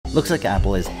Looks like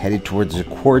Apple is headed towards the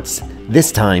courts, this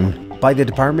time by the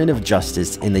Department of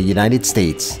Justice in the United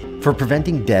States, for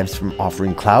preventing devs from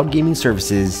offering cloud gaming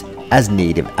services as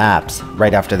native apps.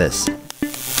 Right after this.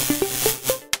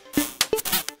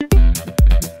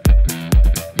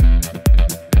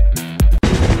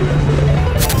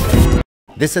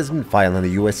 This has been filed in the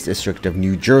U.S. District of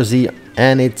New Jersey,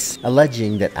 and it's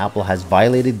alleging that Apple has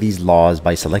violated these laws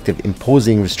by selectively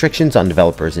imposing restrictions on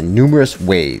developers in numerous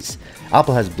ways.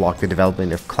 Apple has blocked the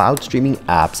development of cloud streaming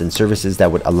apps and services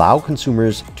that would allow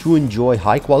consumers to enjoy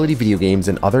high-quality video games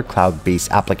and other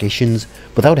cloud-based applications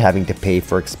without having to pay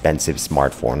for expensive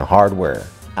smartphone hardware.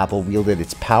 Apple wielded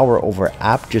its power over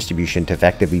app distribution to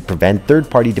effectively prevent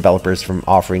third-party developers from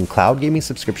offering cloud gaming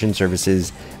subscription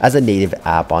services as a native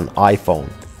app on iPhone.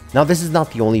 Now, this is not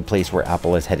the only place where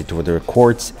Apple is headed toward the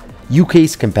courts.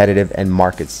 UK's Competitive and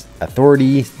Markets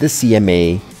Authority, the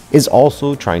CMA, is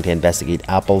also trying to investigate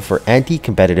Apple for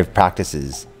anti-competitive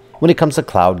practices when it comes to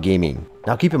cloud gaming.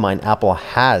 Now, keep in mind, Apple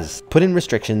has put in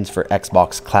restrictions for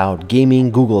Xbox Cloud Gaming,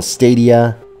 Google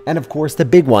Stadia, and of course the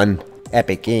big one,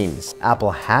 Epic Games.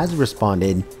 Apple has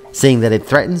responded, saying that it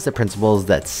threatens the principles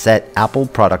that set Apple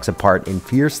products apart in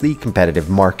fiercely competitive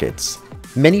markets.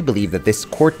 Many believe that this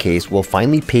court case will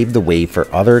finally pave the way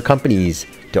for other companies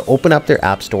to open up their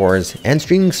app stores and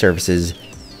streaming services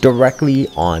directly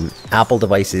on Apple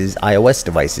devices, iOS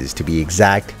devices to be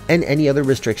exact, and any other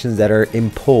restrictions that are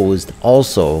imposed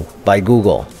also by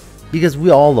Google. Because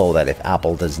we all know that if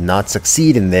Apple does not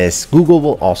succeed in this, Google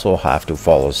will also have to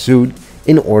follow suit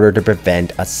in order to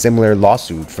prevent a similar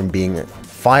lawsuit from being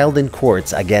filed in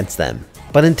courts against them.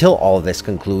 But until all of this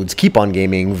concludes, keep on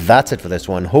gaming. That's it for this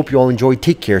one. Hope you all enjoyed.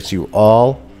 Take care. See you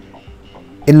all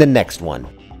in the next one.